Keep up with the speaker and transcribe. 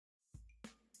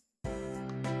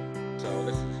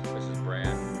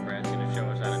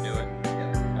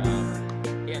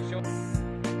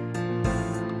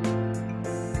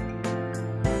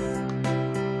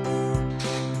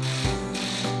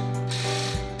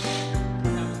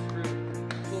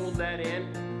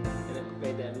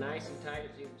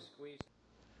even squeeze.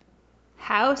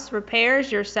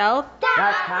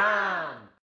 HouseRepairsYourself.com.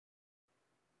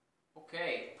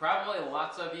 Okay, probably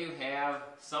lots of you have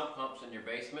sump pumps in your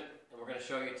basement, and we're going to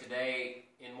show you today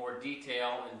in more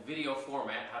detail in video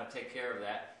format how to take care of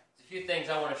that. There's a few things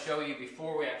I want to show you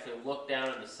before we actually look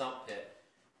down in the sump pit.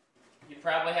 You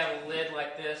probably have a lid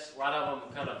like this. A lot of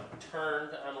them kind of turn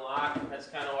to unlock. That's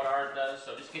kind of what ours does.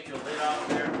 So just get your lid off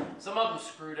there. Some of them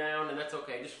screw down, and that's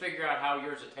okay. Just figure out how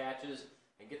yours attaches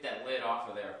and get that lid off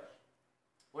of there.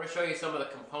 I want to show you some of the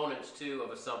components too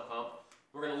of a sump pump.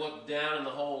 We're going to look down in the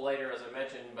hole later, as I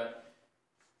mentioned, but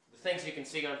the things you can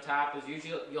see on top is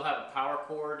usually you'll have a power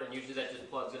cord, and usually that just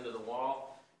plugs into the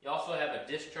wall. You also have a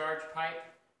discharge pipe,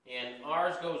 and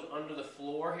ours goes under the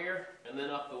floor here and then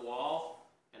up the wall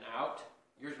and out.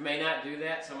 Yours may not do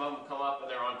that. Some of them come up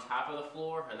and they're on top of the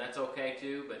floor, and that's okay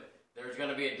too, but there's going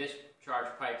to be a discharge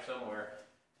pipe somewhere.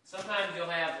 Sometimes you'll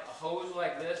have a hose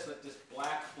like this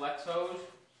black flex hose,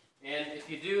 and if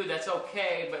you do, that's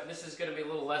okay, but this is going to be a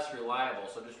little less reliable,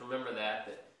 so just remember that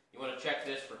you want to check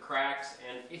this for cracks,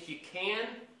 and if you can,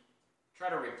 try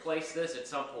to replace this at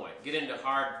some point. Get into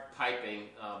hard piping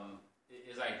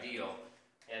is ideal,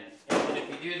 and if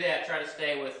you do that, try to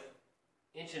stay with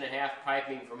 1.5 inch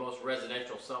piping for most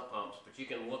residential sump pumps, but you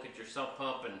can look at your sump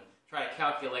pump and try to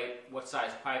calculate what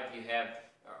size pipe you have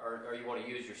or you want to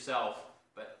use yourself,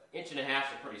 but 1.5 inches is a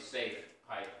pretty safe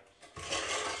pipe.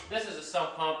 This is a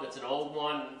sump pump that's an old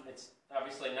one. It's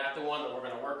obviously not the one that we're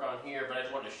going to work on here, but I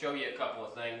just wanted to show you a couple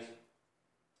of things.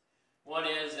 One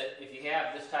is that if you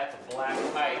have this type of black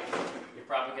pipe, you're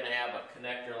probably going to have a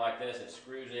connector like this. It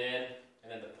screws in,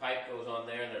 and then the pipe goes on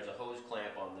there, and there's a hose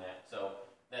clamp on that. So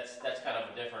that's kind of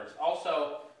a difference.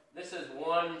 Also, this is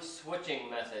one switching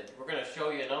method. We're going to show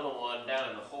you another one down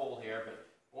in the hole here, but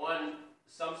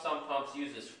some sump pumps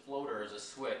use this floater as a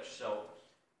switch. So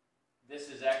this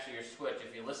is actually your switch.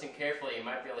 If you listen carefully, you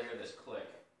might be able to hear this click.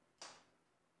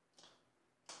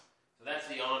 So that's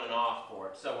the on and off for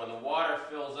it. So when the water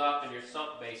fills up in your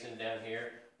sump basin down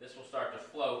here, this will start to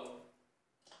float,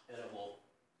 and it will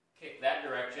kick that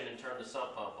direction and turn the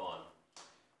sump pump on.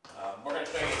 We're going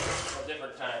to show you a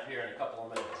different type here in a couple of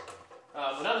minutes.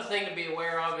 Another thing to be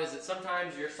aware of is that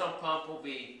sometimes your sump pump will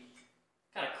be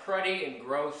kind of cruddy and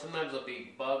gross. Sometimes there'll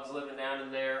be bugs living down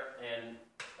in there, and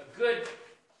a good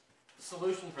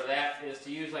solution for that is to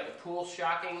use like a pool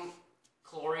shocking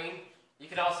chlorine. You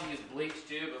can also use bleach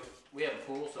too, but we have a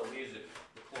pool, so we use the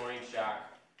chlorine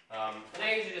shock. And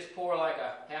I usually just pour like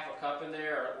a half a cup in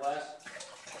there or less,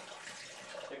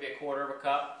 maybe a quarter of a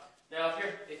cup. Now,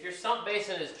 if your sump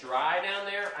basin is dry down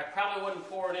there, I probably wouldn't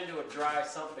pour it into a dry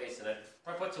sump basin. I'd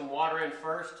probably put some water in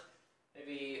first,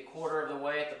 maybe a quarter of the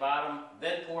way at the bottom,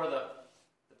 then pour the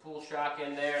pool shock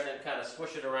in there, and then kind of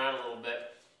swish it around a little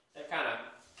bit. That kind of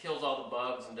kills all the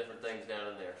bugs and different things down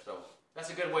in there. So that's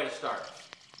a good way to start.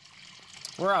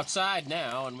 We're outside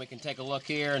now, and we can take a look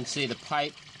here and see the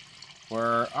pipe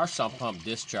where our sump pump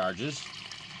discharges.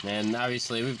 And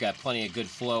obviously we've got plenty of good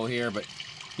flow here, but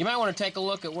you might want to take a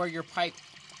look at where your pipe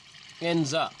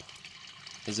ends up.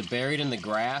 Is it buried in the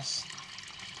grass?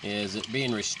 Is it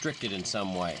being restricted in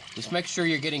some way? Just make sure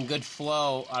you're getting good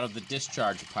flow out of the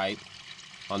discharge pipe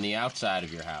on the outside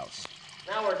of your house.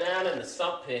 Now we're down in the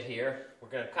sump pit here. We're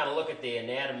going to kind of look at the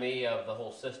anatomy of the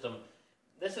whole system.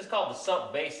 This is called the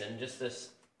sump basin, just this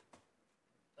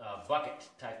bucket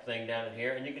type thing down in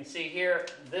here. And you can see here,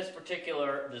 this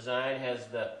particular design has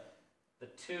the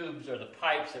tubes or the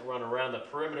pipes that run around the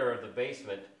perimeter of the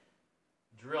basement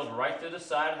drilled right through the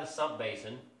side of the sump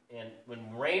basin, and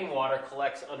when rainwater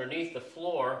collects underneath the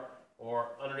floor or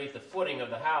underneath the footing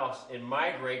of the house, it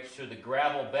migrates through the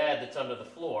gravel bed that's under the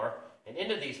floor and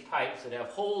into these pipes that have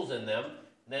holes in them.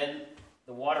 Then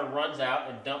the water runs out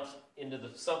and dumps into the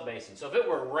sump basin. So if it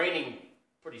were raining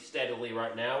pretty steadily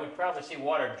right now, we'd probably see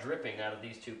water dripping out of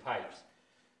these two pipes.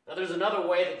 Now there's another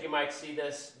way that you might see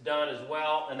this done as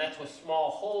well, and that's with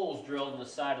small holes drilled in the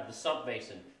side of the sump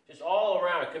basin. Just all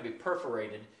around, it could be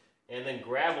perforated, and then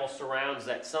gravel surrounds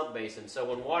that sump basin. So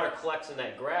when water collects in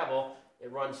that gravel,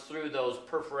 it runs through those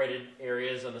perforated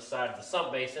areas on the side of the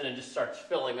sump basin and just starts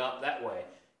filling up that way.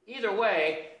 Either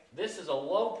way, this is a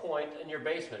low point in your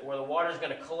basement where the water is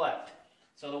going to collect.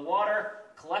 So the water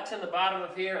collects in the bottom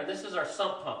of here, and this is our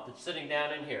sump pump that's sitting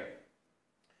down in here.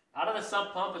 Out of the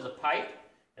sump pump is a pipe,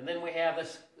 and then we have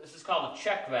this is called a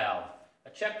check valve. A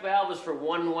check valve is for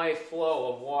one-way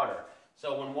flow of water.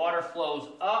 So when water flows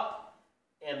up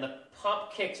and the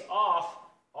pump kicks off,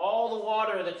 all the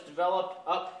water that's developed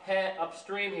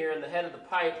upstream here in the head of the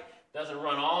pipe doesn't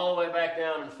run all the way back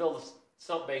down and fill the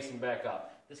sump basin back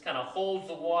up. This kind of holds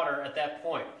the water at that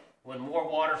point. When more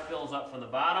water fills up from the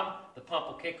bottom, the pump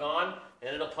will kick on,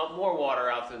 and it'll pump more water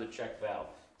out through the check valve.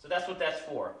 So that's what that's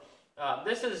for.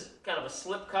 This is kind of a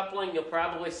slip coupling. You'll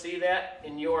probably see that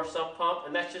in your sump pump,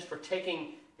 and that's just for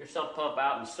taking your sump pump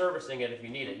out and servicing it if you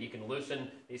need it. You can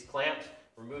loosen these clamps,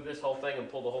 remove this whole thing, and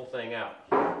pull the whole thing out.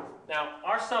 Now,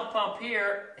 our sump pump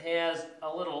here has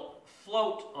a little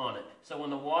float on it. So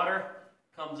when the water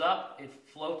comes up, it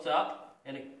floats up,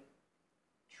 and it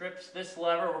trips this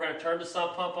lever. We're going to turn the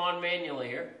sump pump on manually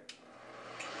here.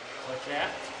 Like that.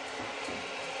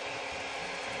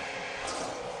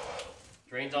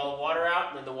 Drains all the water out,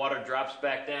 and then the water drops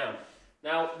back down.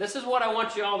 Now, this is what I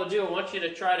want you all to do. I want you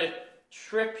to try to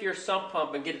trip your sump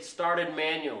pump and get it started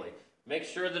manually. Make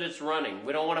sure that it's running.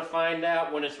 We don't want to find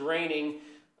out when it's raining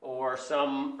or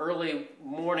some early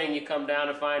morning you come down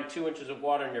and find 2 inches of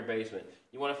water in your basement.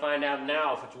 You want to find out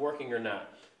now if it's working or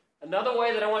not. Another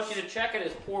way that I want you to check it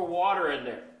is pour water in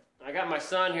there. I got my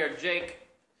son here, Jake.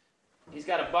 He's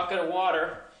got a bucket of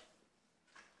water.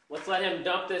 Let's let him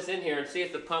dump this in here and see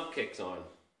if the pump kicks on.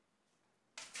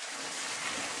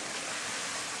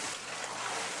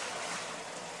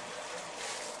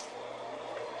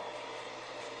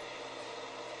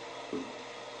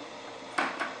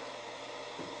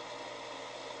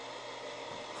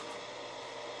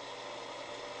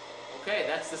 Okay,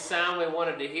 that's the sound we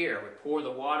wanted to hear. We pour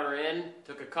the water in,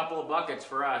 took a couple of buckets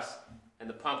for us, and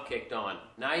the pump kicked on.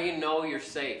 Now you know you're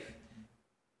safe.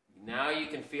 Now you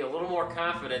can feel a little more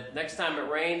confident. Next time it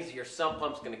rains, your sump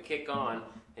pump's going to kick on,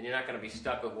 and you're not going to be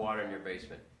stuck with water in your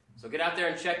basement. So get out there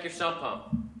and check your sump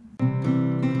pump.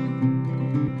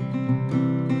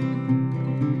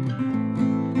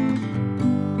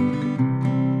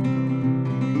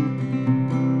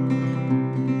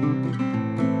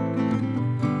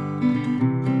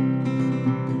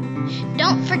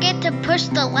 Don't forget to push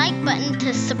the like button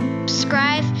to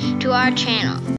subscribe to our channel.